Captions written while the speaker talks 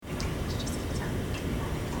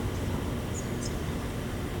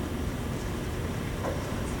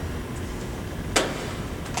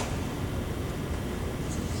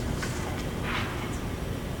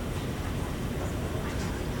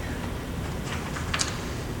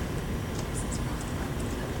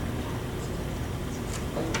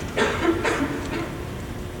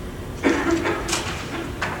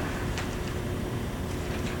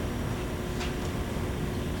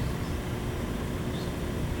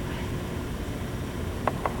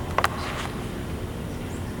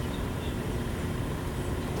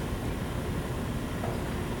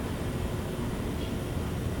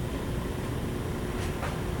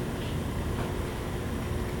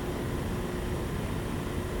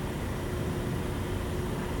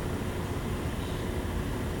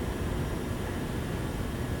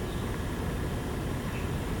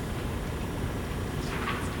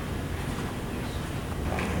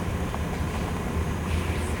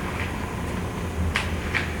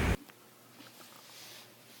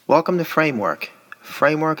Welcome to Framework.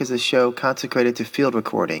 Framework is a show consecrated to field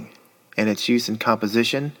recording and its use in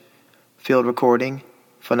composition, field recording,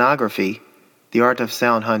 phonography, the art of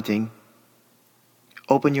sound hunting.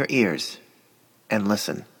 Open your ears and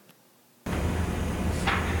listen.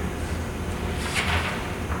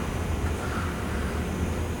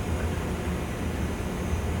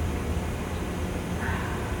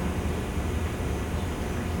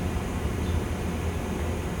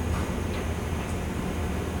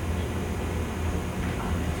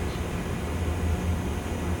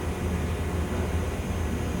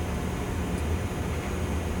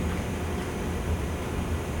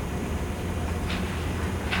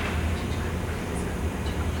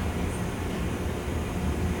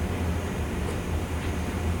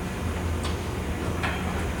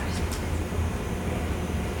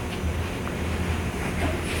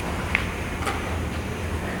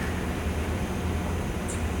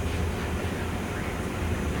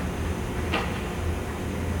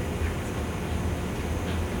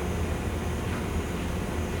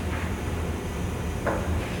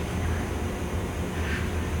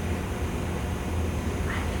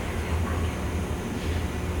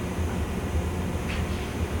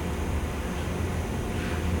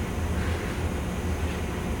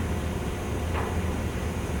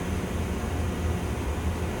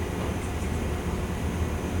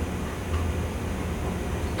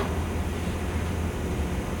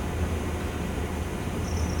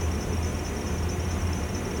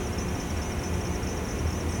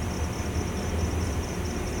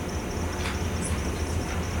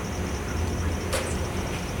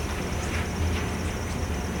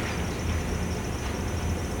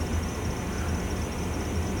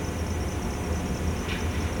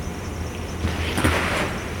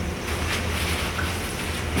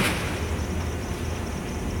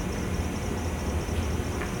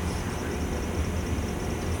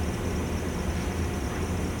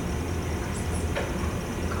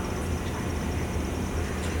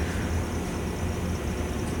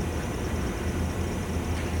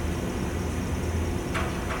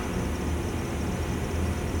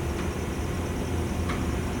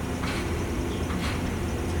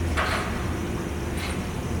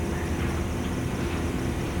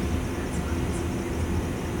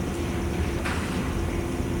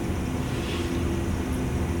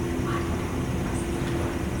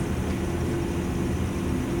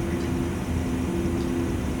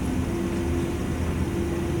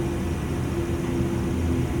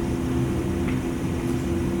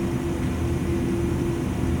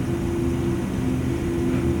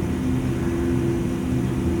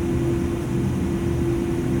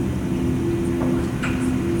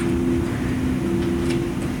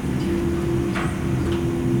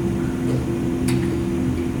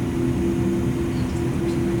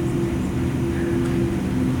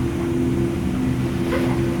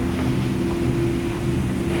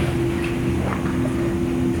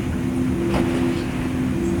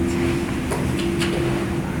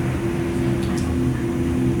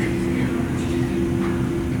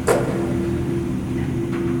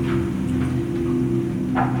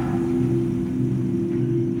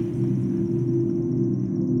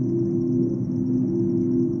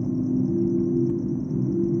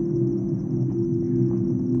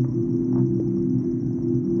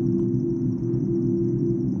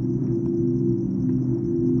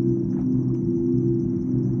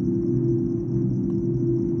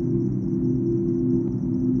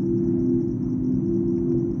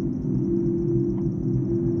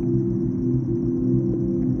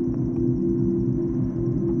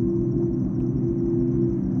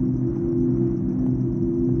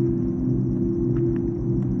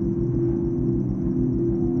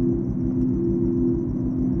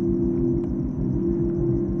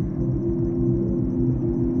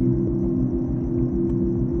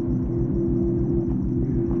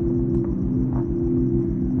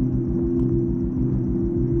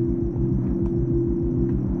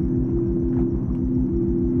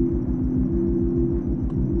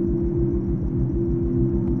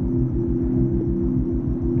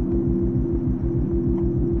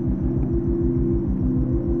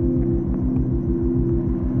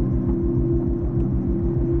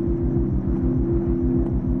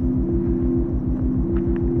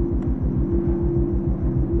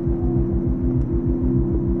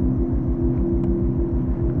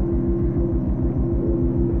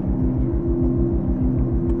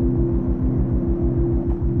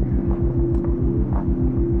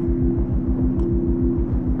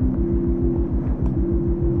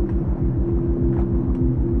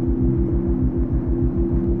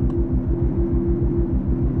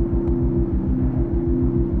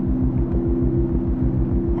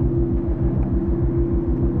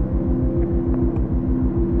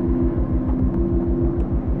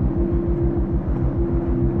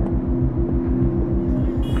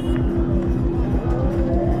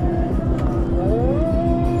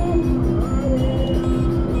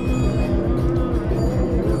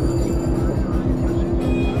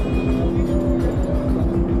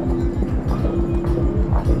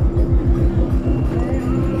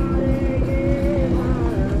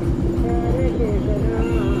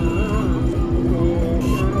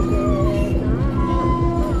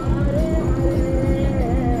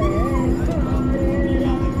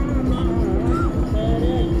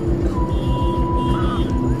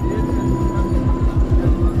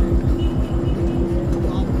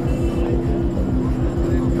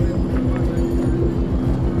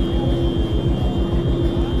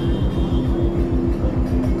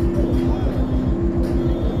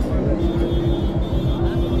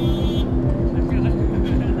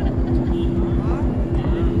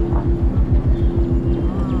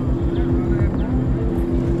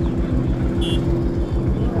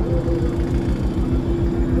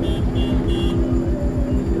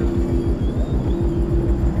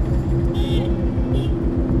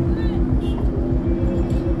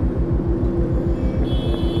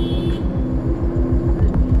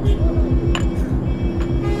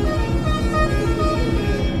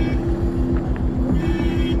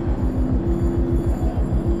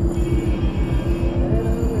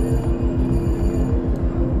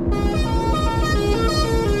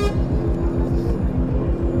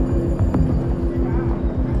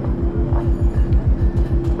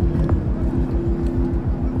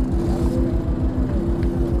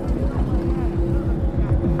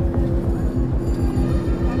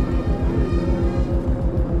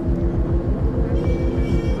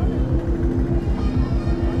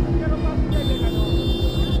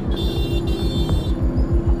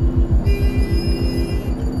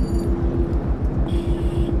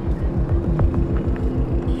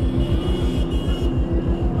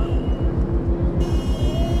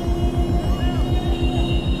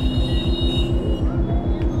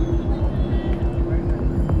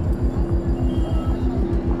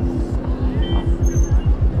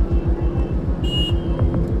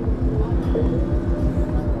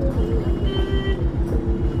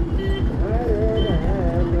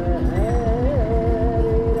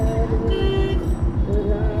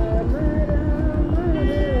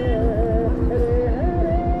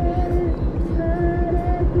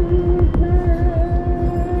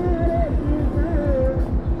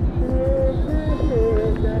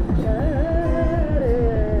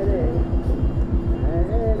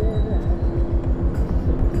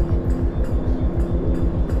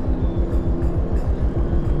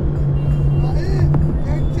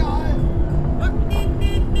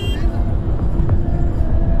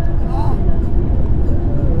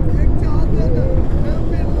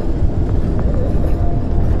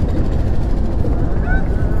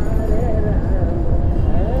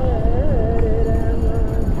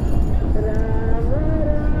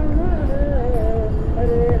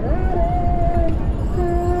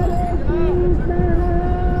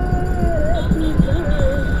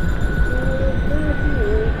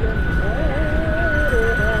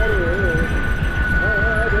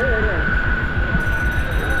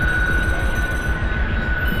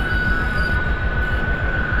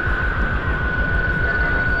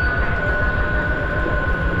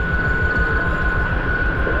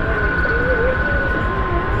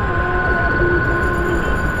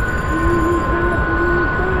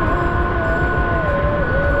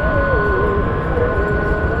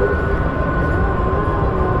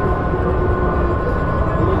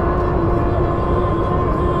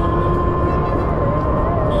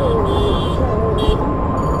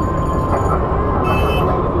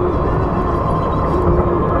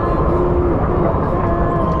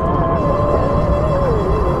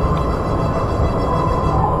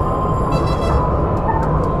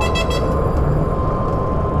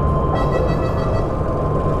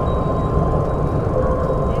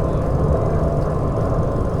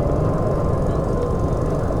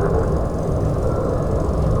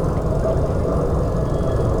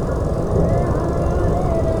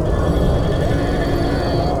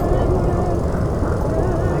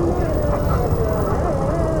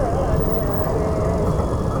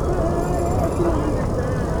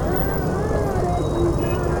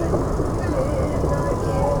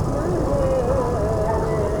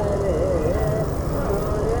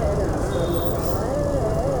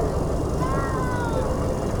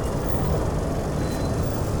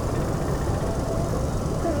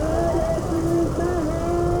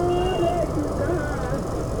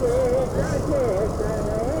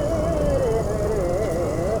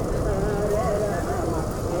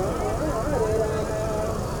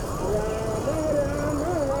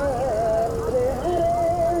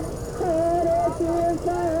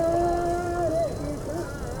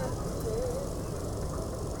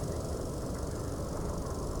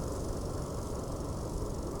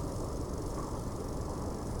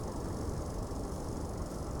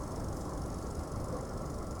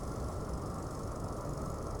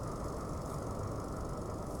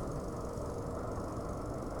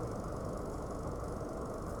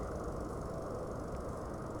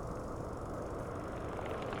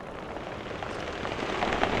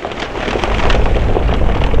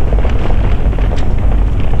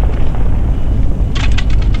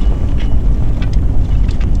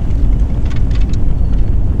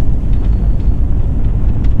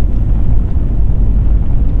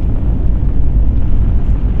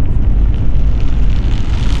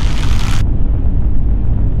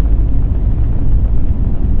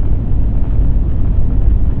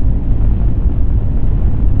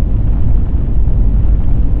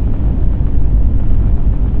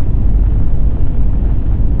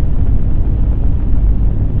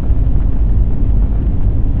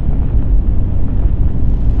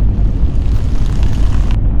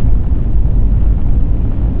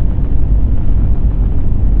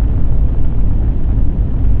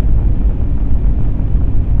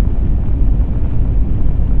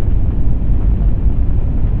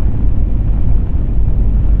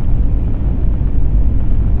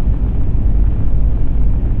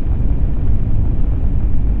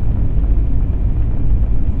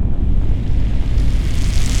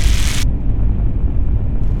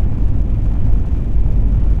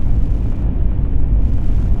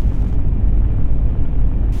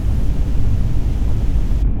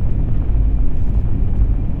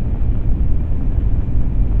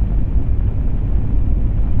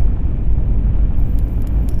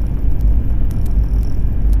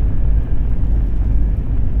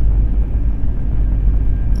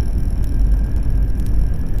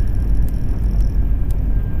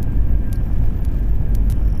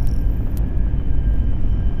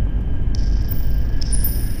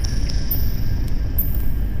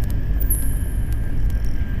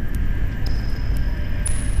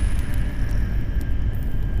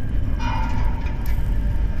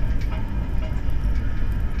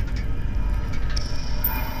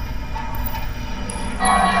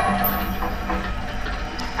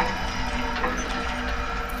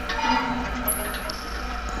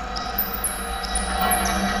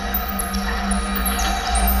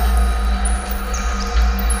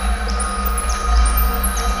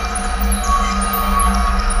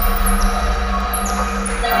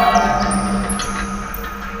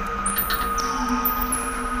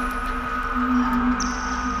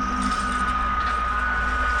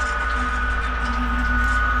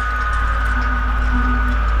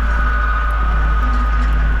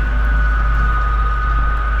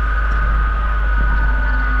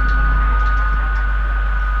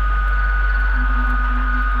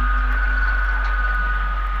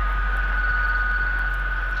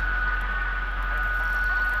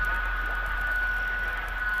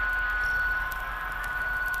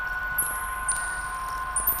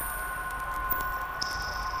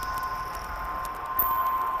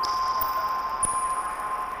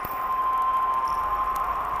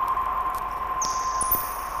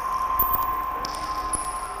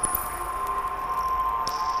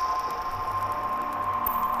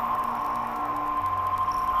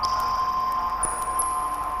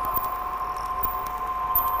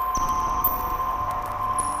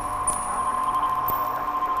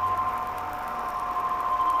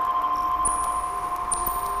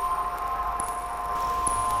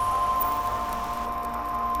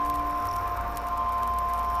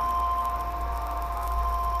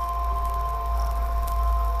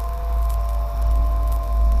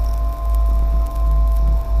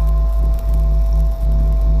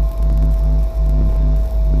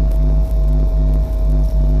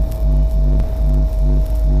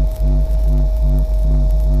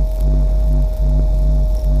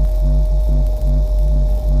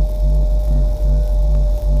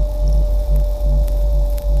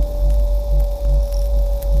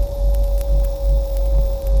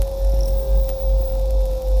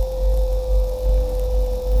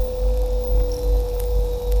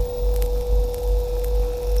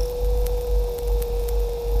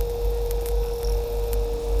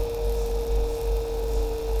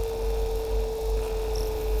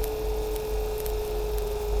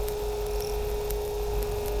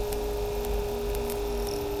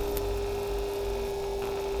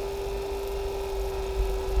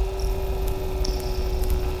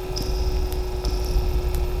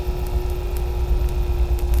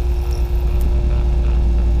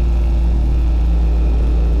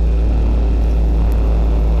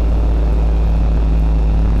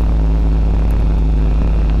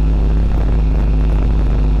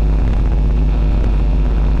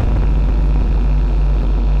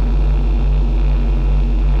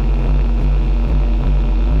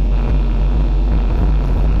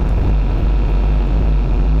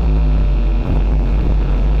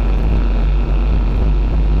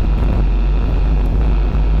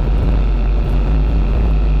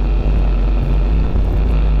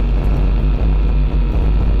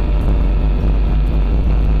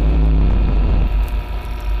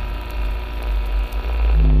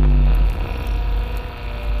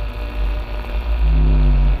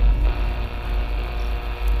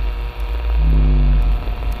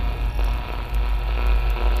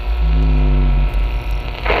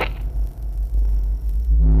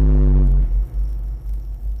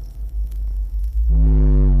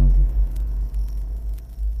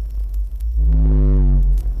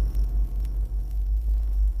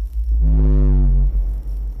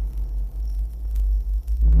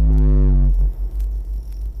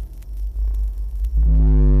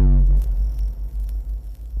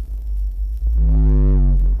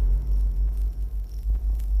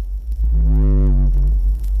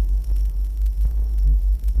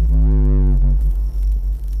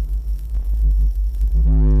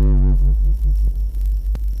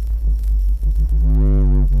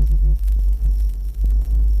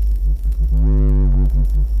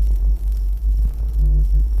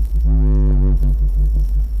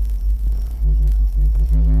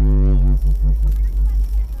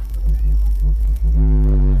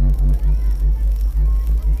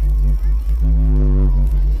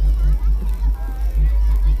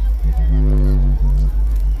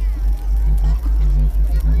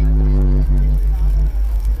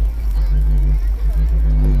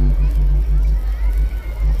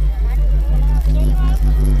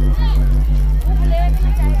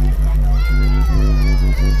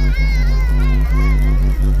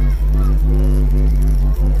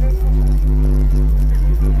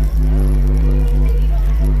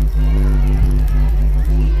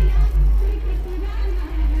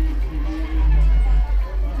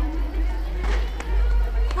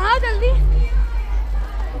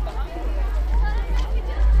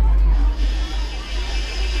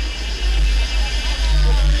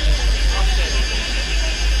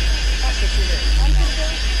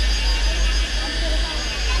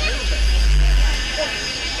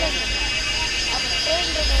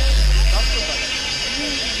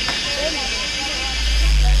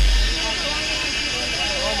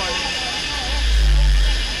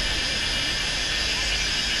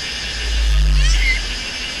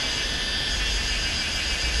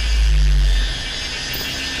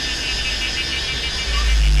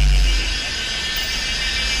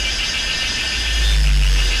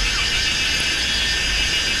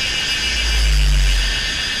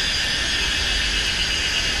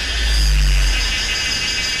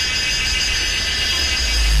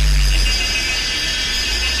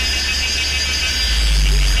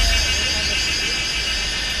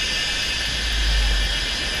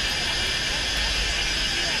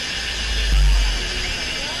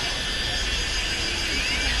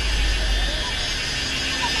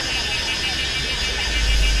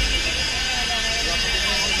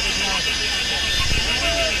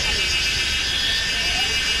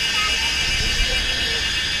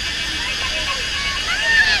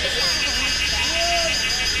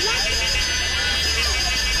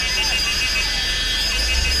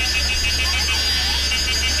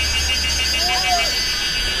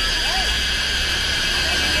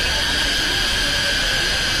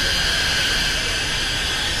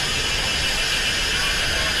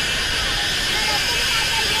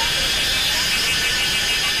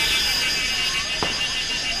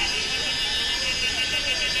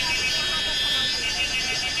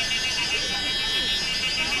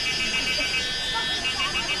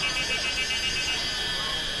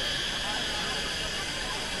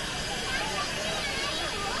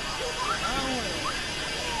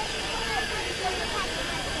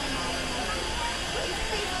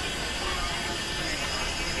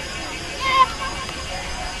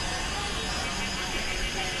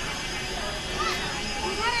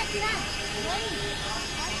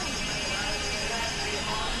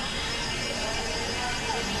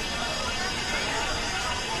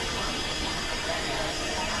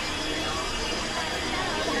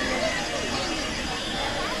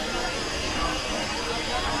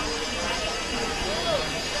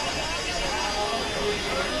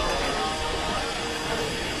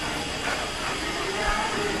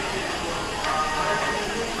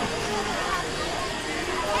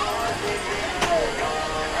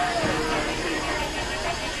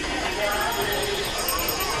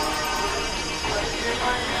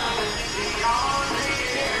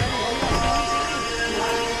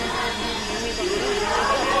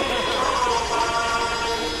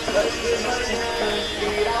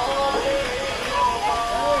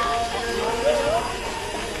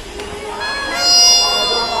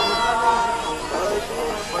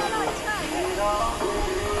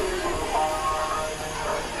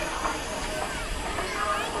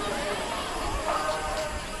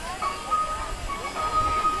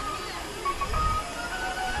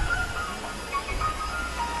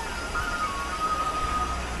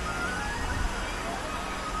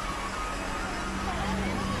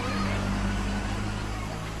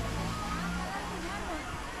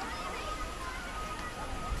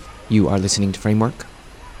 You are listening to Framework.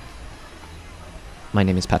 My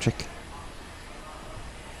name is Patrick.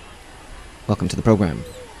 Welcome to the program.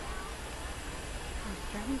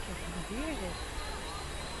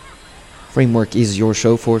 Framework is your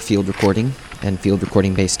show for field recording and field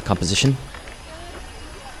recording-based composition.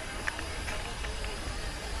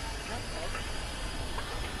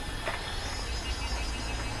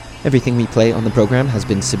 Everything we play on the program has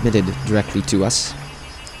been submitted directly to us.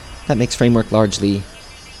 That makes Framework largely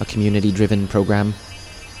a community-driven program.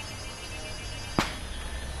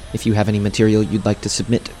 If you have any material you'd like to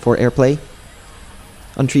submit for airplay,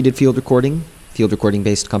 untreated field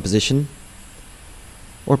recording-based composition,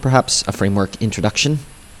 or perhaps a Framework introduction,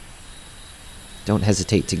 don't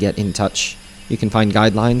hesitate to get in touch. You can find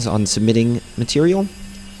guidelines on submitting material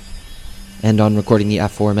and on recording the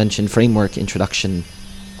aforementioned Framework introduction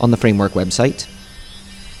on the Framework website.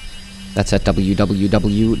 That's at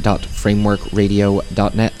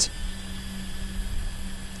www.frameworkradio.net.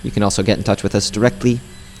 You can also get in touch with us directly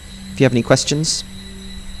if you have any questions.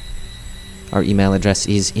 Our email address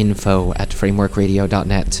is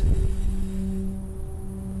info@frameworkradio.net.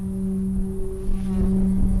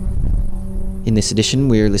 In this edition,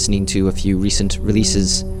 we're listening to a few recent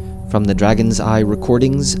releases from the Dragon's Eye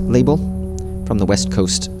Recordings label from the west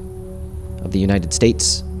coast of the United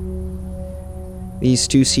States. These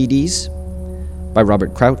two CDs, by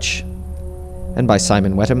Robert Crouch and by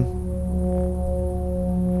Simon Whetham,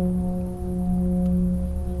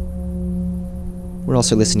 we're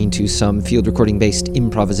also listening to some field recording-based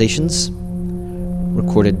improvisations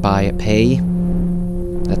recorded by Pei,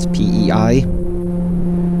 that's P-E-I,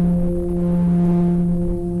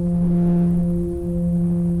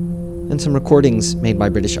 and some recordings made by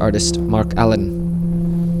British artist Mark Allen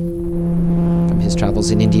from his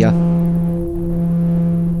travels in India.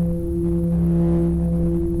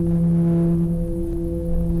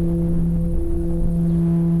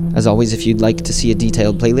 As always, if you'd like to see a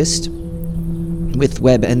detailed playlist with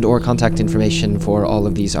web and or contact information for all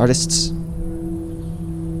of these artists,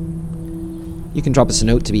 you can drop us a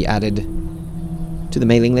note to be added to the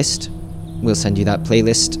mailing list. We'll send you that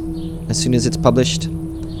playlist as soon as it's published,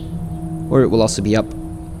 or it will also be up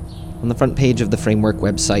on the front page of the Framework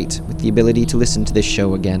website with the ability to listen to this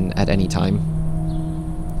show again at any time.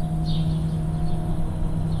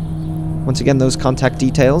 Once again, those contact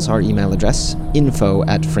details, our email address,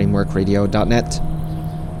 info@frameworkradio.net,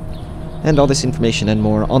 and all this information and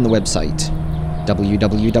more on the website,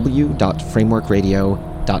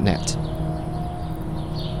 www.frameworkradio.net.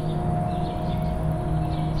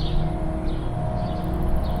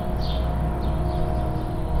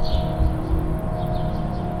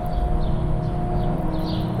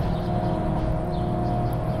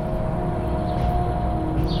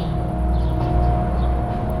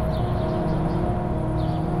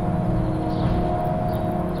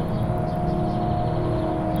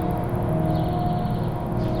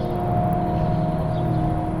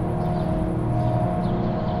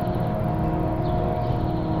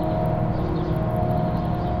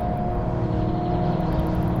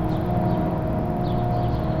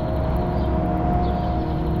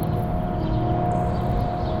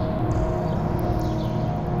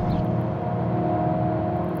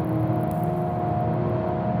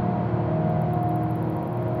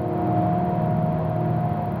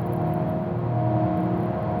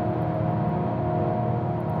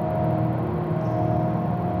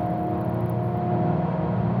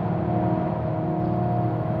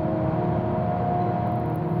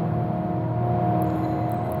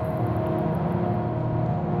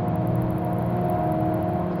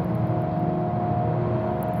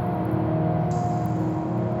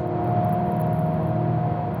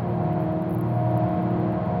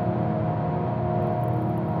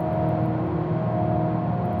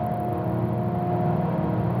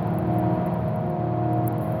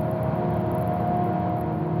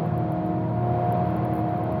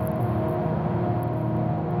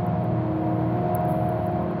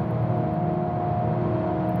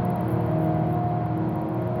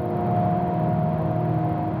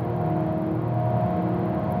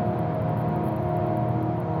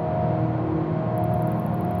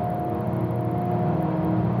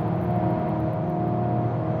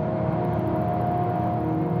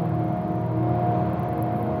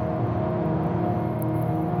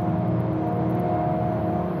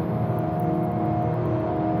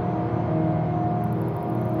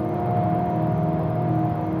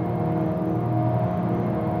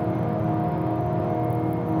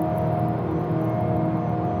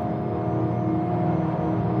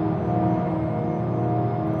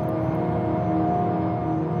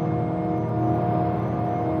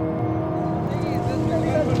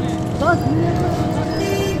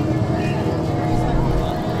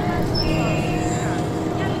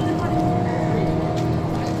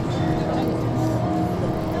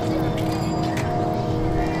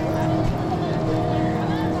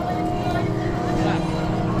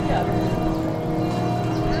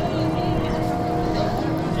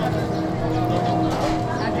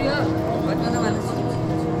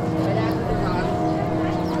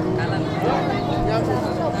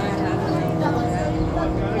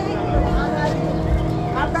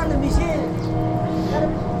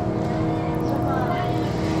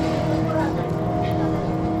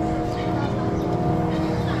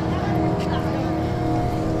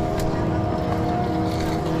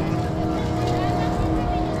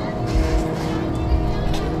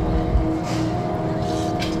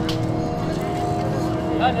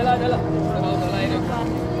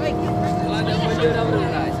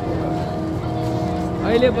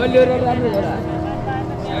 अहिले बलियो र राम्रो होला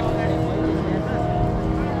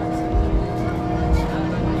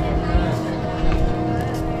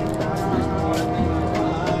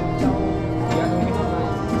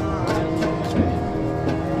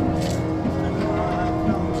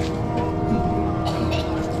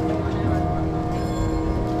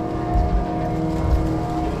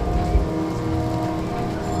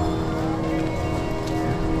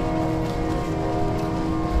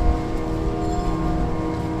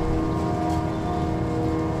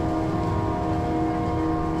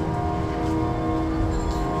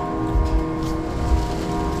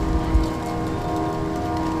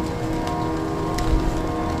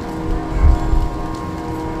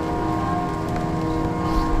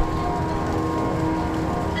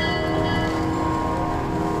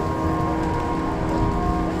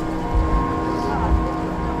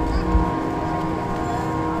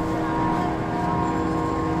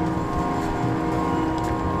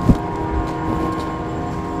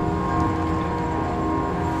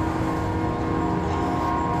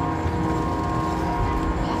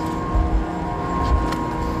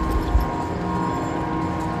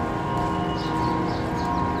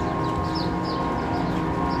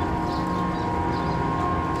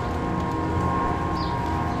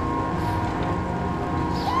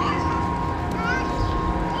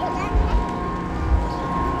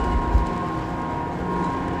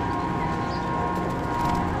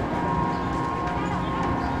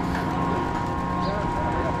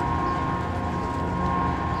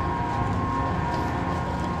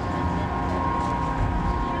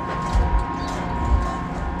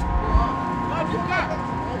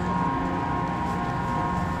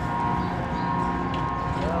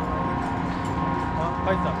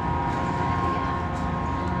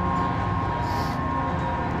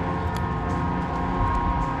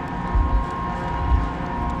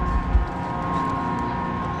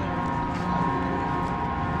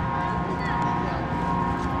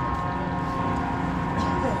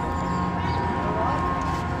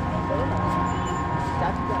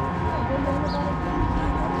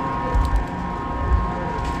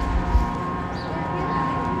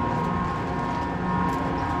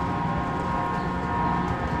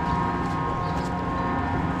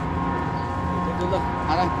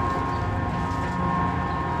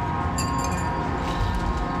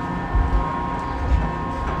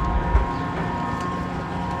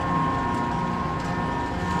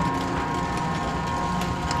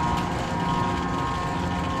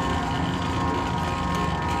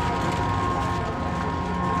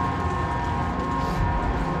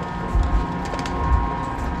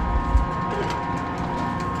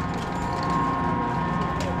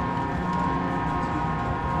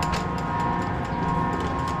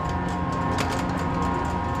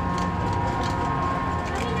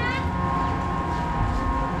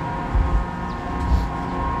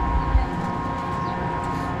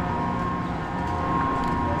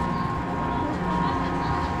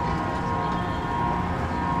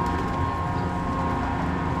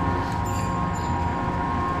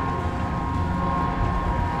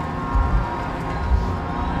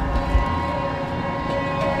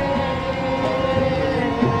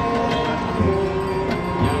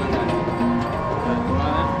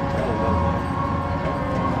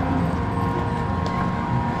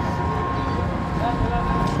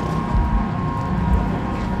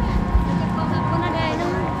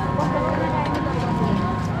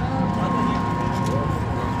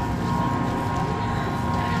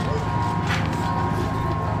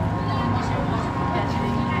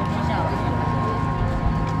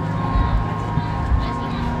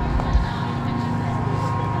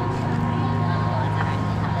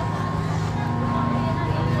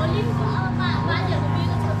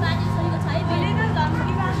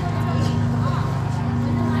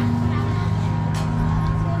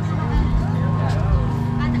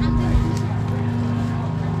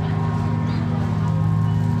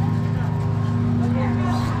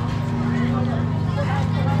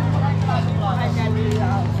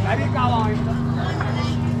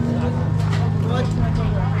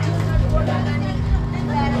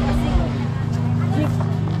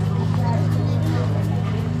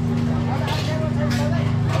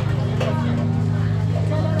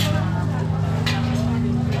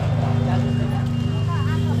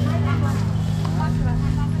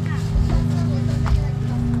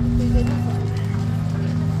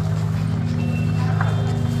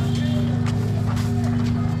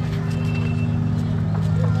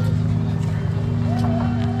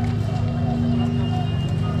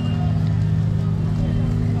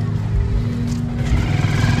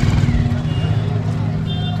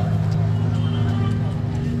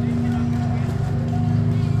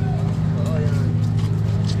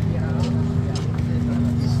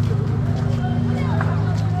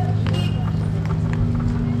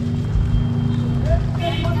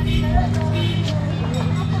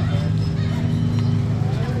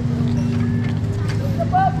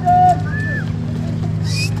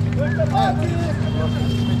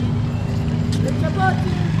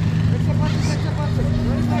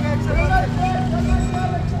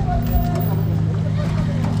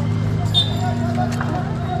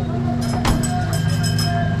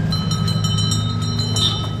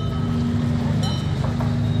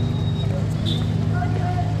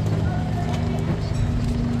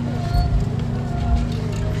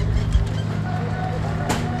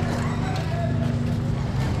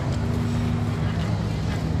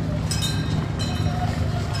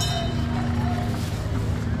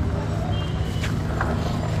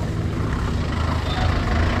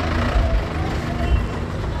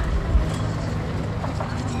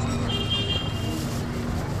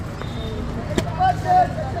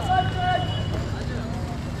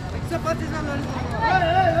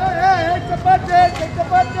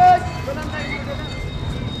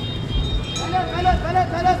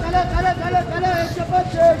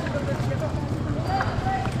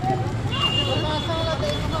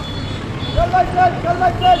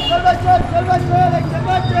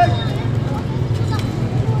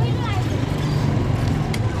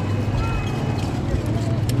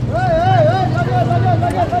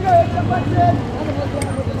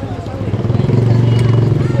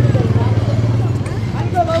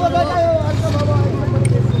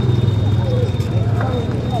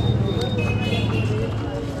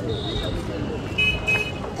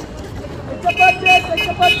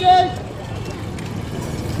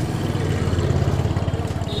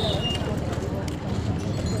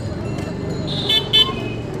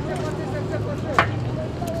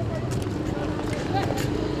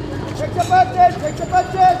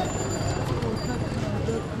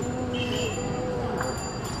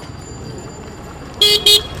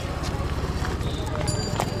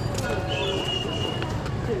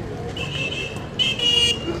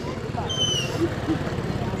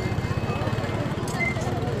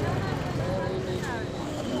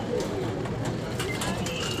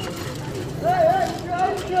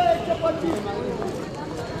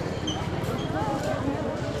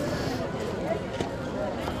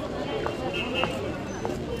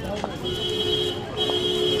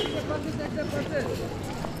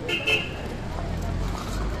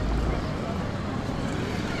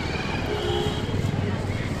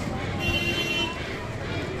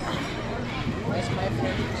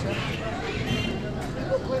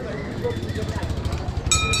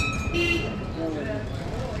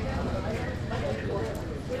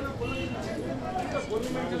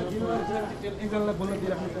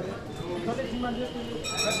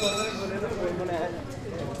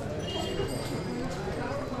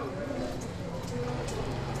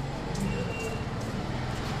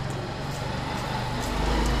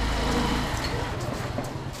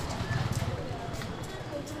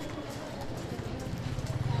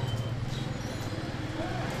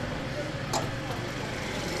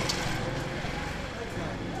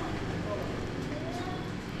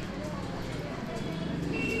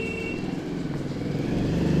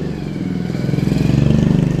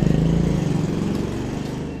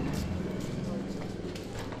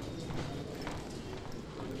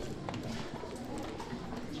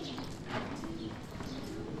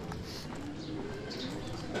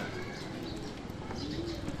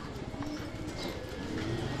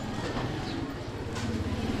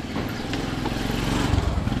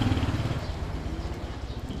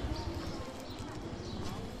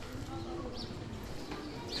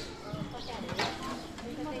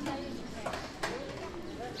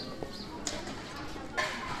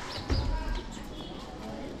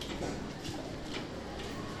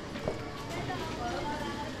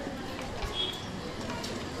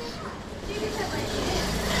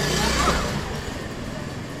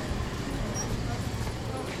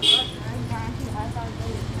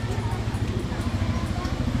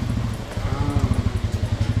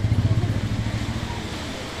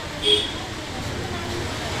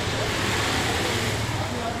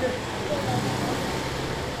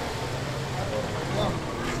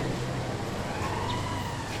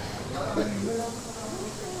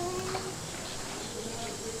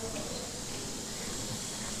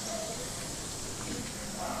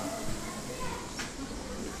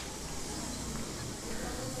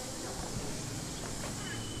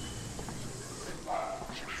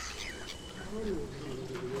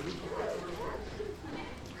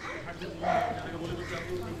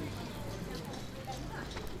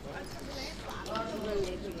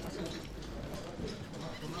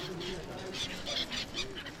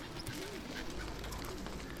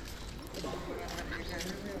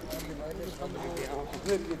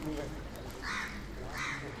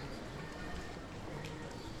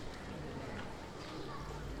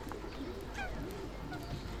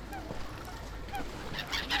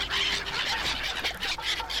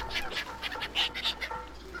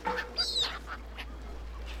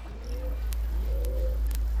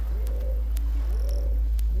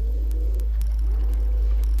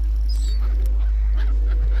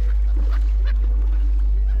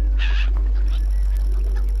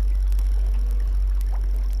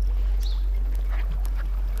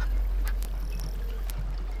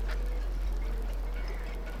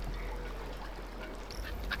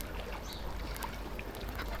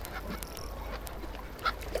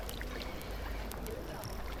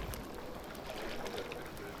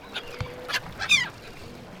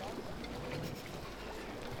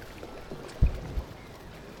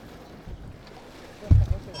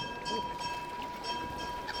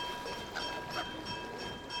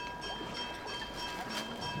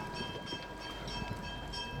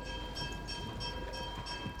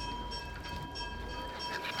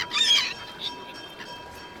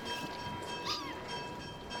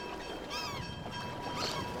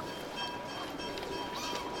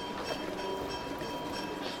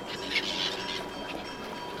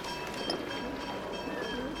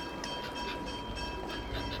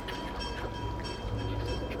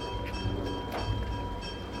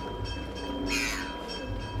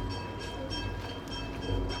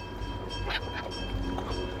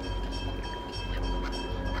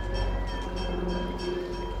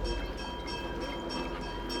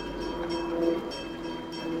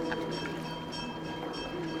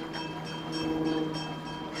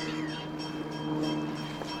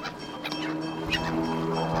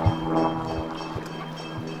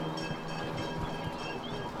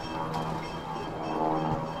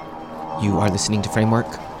You are listening to Framework.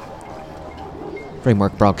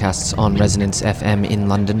 Framework broadcasts on Resonance FM in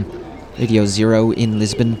London, Radio Zero in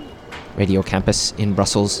Lisbon, Radio Campus in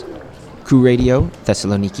Brussels, Crew Radio,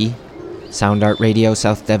 Thessaloniki, Sound Art Radio,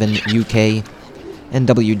 South Devon, UK, and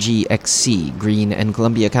WGXC, Greene and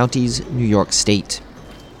Columbia Counties, New York State.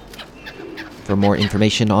 For more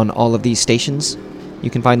information on all of these stations,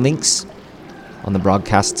 you can find links on the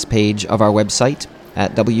broadcasts page of our website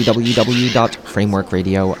at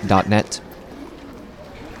www.frameworkradio.net.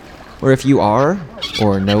 Or if you are,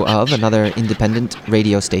 or know of, another independent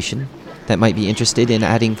radio station that might be interested in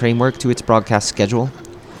adding Framework to its broadcast schedule,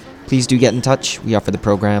 please do get in touch. We offer the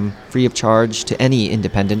program free of charge to any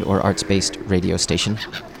independent or arts-based radio station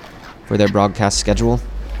for their broadcast schedule.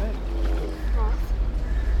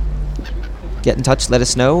 Get in touch, let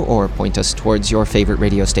us know, or point us towards your favorite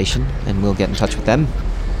radio station, and we'll get in touch with them.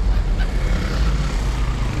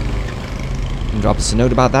 And drop us a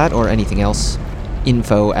note about that or anything else.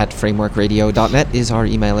 info@frameworkradio.net is our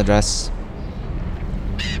email address.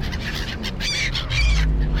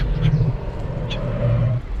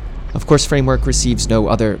 Of course, Framework receives no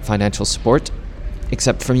other financial support,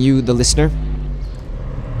 except from you, the listener.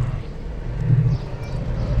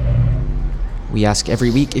 We ask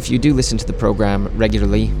every week, if you do listen to the program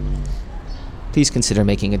regularly, please consider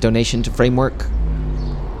making a donation to Framework.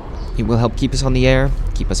 It will help keep us on the air,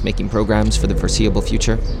 keep us making programs for the foreseeable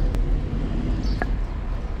future.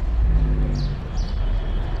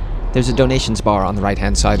 There's a donations bar on the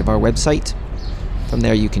right-hand side of our website. From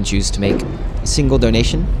there you can choose to make a single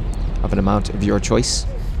donation of an amount of your choice.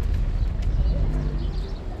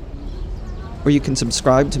 Or you can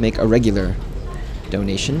subscribe to make a regular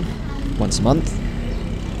donation once a month,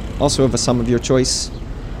 also of a sum of your choice,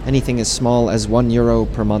 anything as small as €1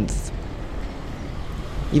 per month.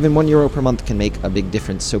 Even €1 per month can make a big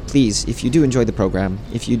difference, so please, if you do enjoy the program,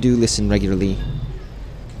 if you do listen regularly,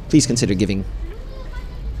 please consider giving.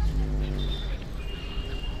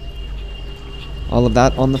 All of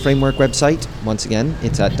that on the Framework website. Once again,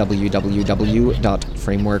 it's at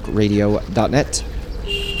www.frameworkradio.net.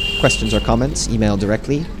 Questions or comments, email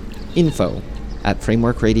directly,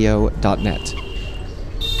 info@frameworkradio.net.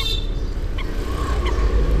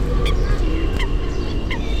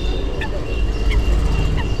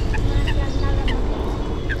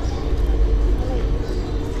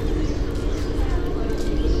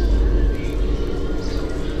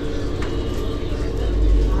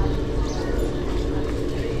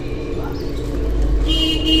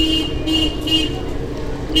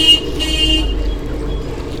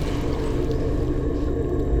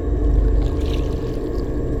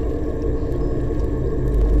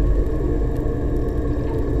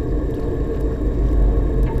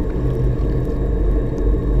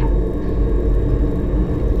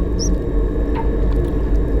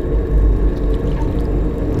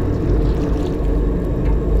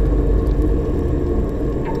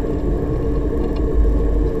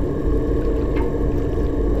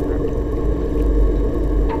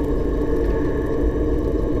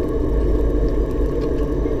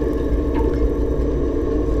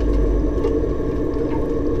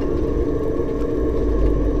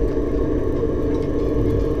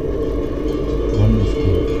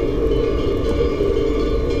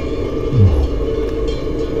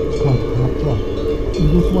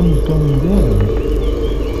 This one is going there.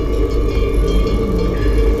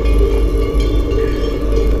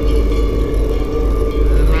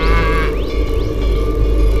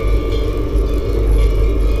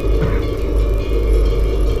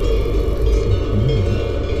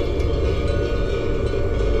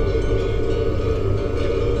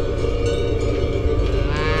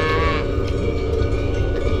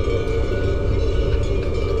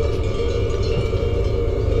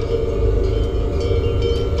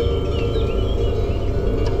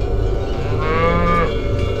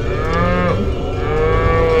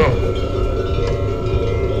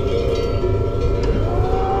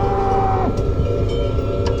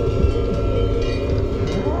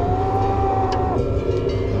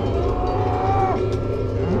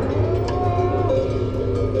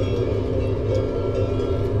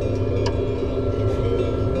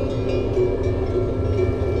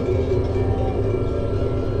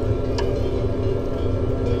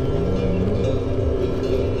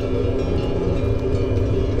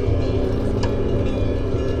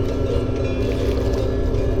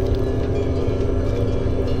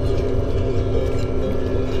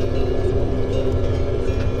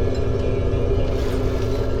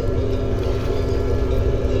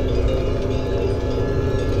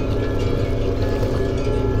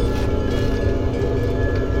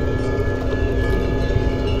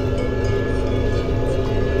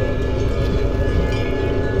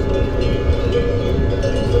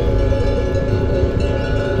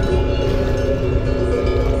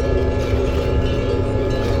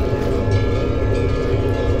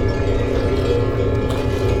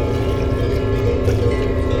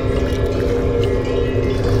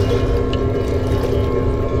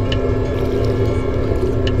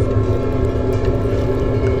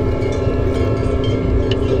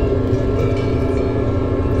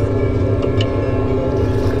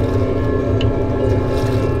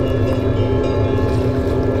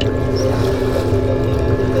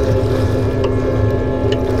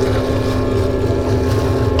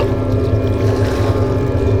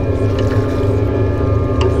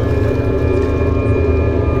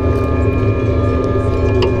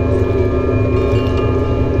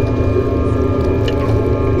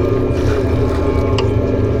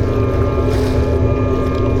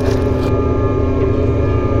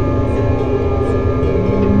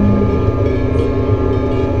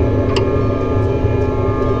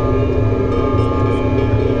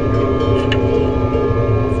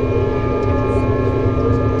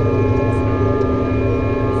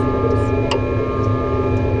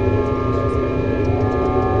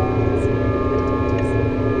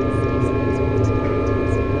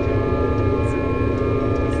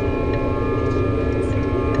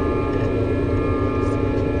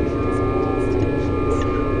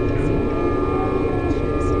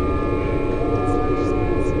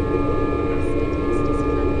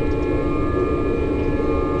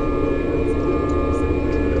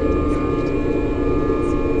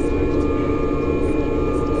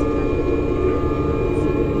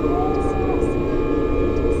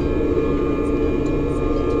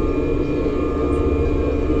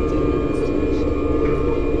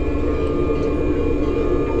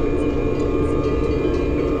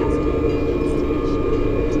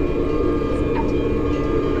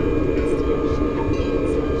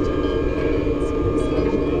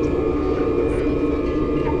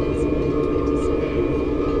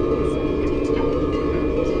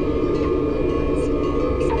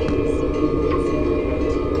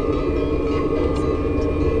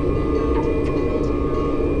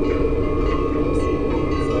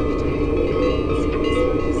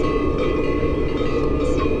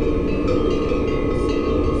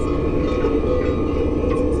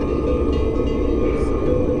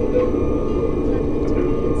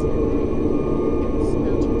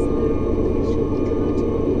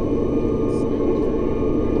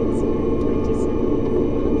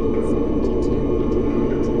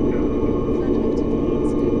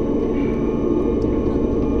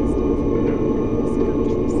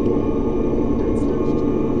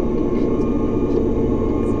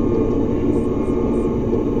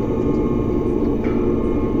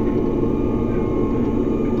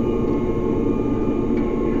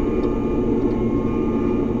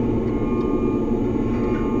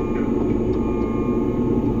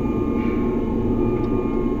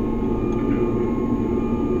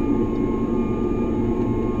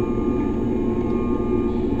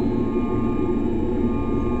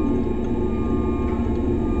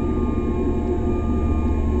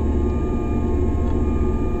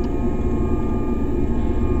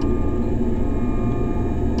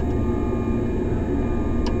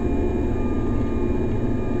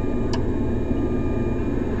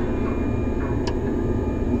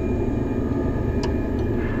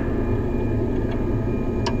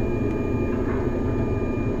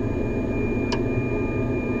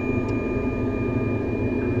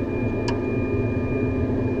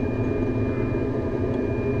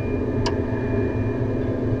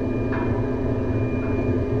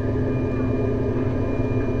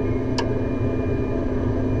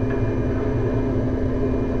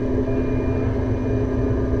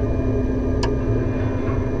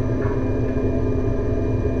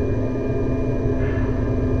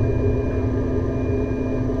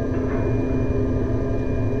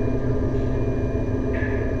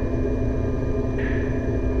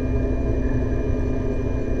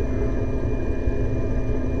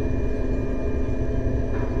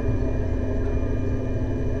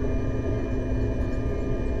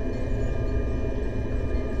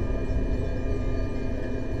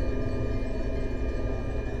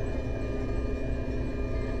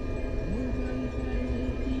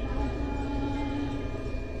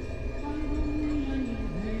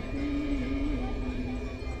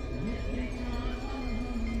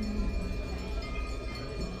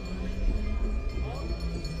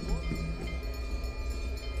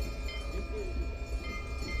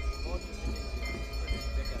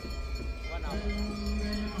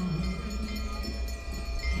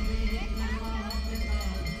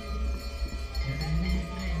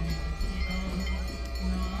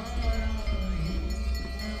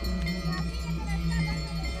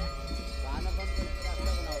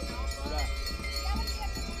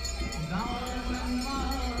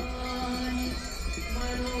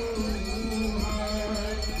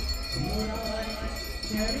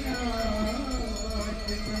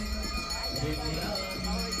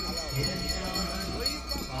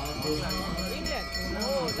 England?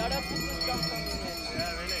 Oh, a lot of people come from England.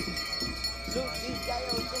 Yeah, really? Look, this guy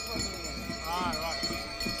also from England. Ah, right.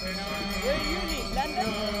 Where you live? London?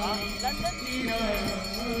 London?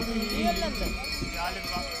 Near London? Yeah, I live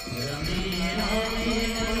about 20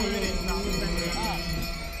 minutes now.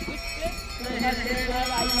 Which place? Because they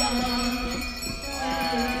have idea of I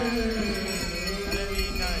don't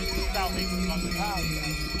really know. It's south east of London.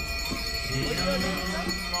 okay. What you are doing, sir?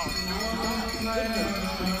 Mark.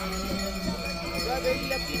 You are very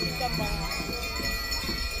lucky to come by.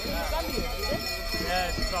 When you come here, is it? Yeah,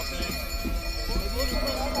 it's this afternoon. Maybe you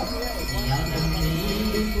can come here.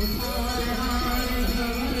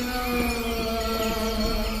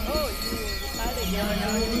 Oh, you decided.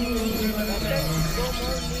 Better go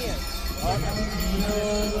more near.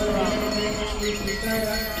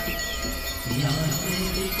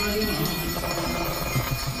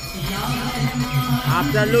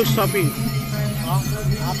 After loose shopping. After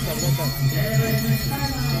later.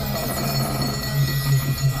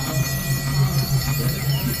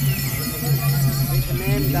 This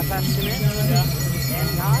man, the first man,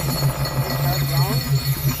 and now this third round,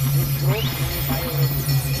 this group, many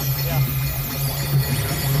bioweapons. Yeah.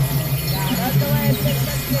 Yeah, that's the way I said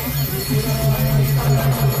that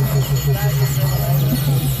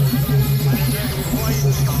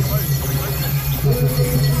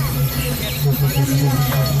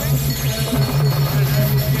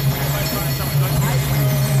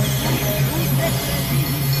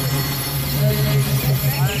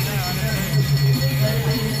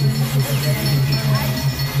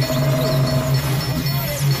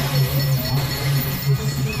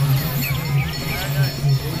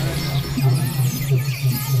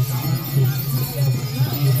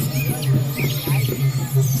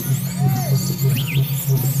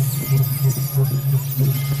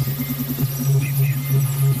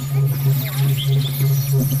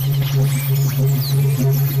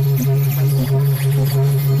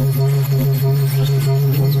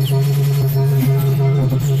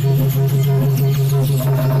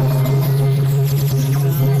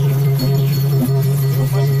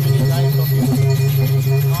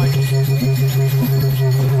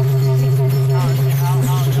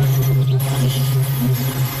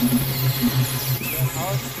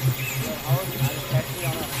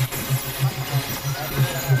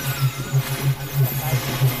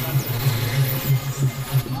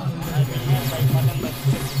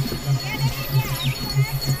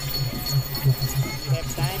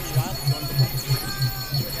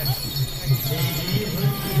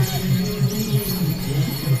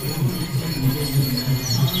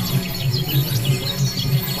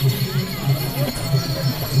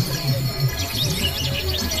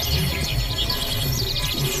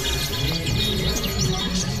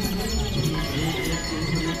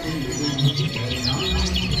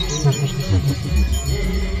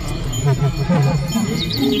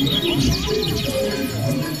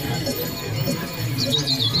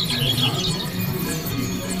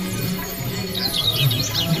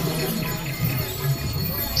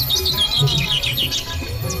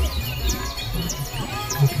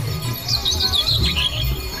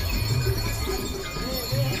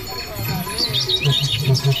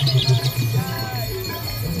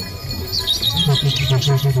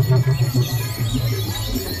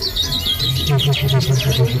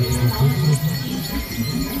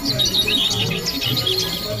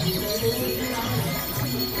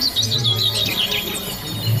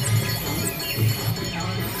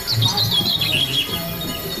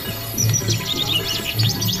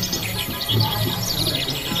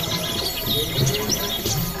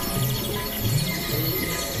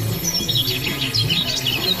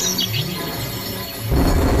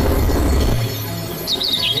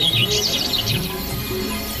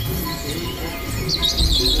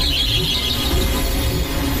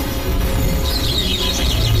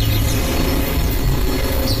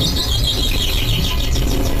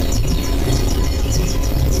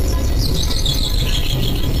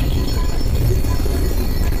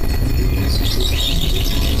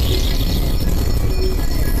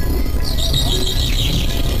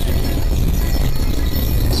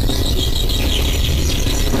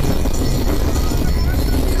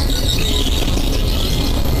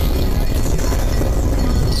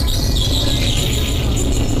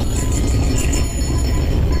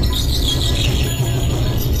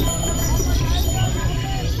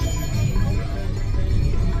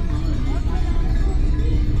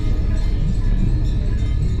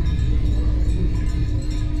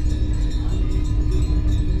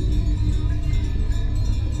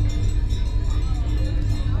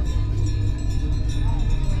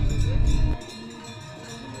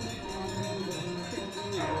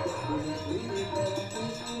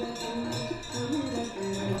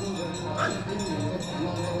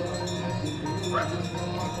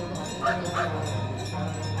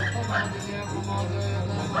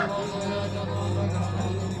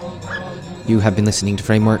You have been listening to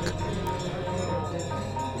Framework.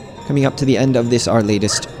 Coming up to the end of this, our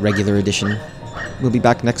latest regular edition. We'll be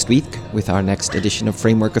back next week with our next edition of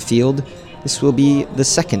Framework Afield. This will be the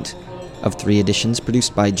second of 3 editions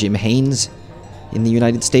produced by Jim Haynes in the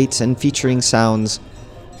United States and featuring sounds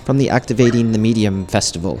from the Activating the Medium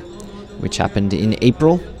Festival, which happened in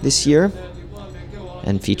April this year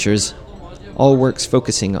and features all works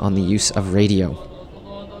focusing on the use of radio.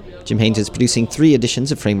 Jim Haynes is producing 3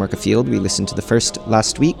 editions of Framework Afield. We listened to the first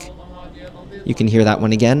last week. You can hear that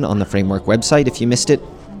one again on the Framework website if you missed it.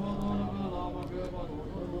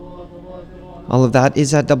 All of that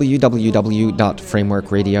is at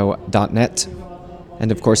www.frameworkradio.net.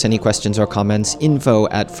 And of course, any questions or comments,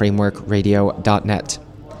 info@frameworkradio.net.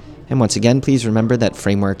 And once again, please remember that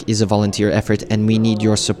Framework is a volunteer effort and we need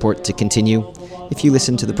your support to continue. If you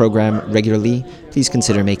listen to the program regularly, please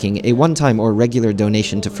consider making a one-time or regular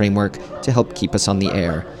donation to Framework to help keep us on the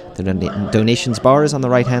air. The donations bar is on the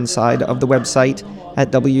right-hand side of the website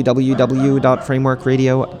at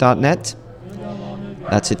www.frameworkradio.net.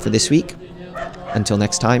 That's it for this week. Until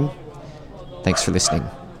next time, thanks for listening.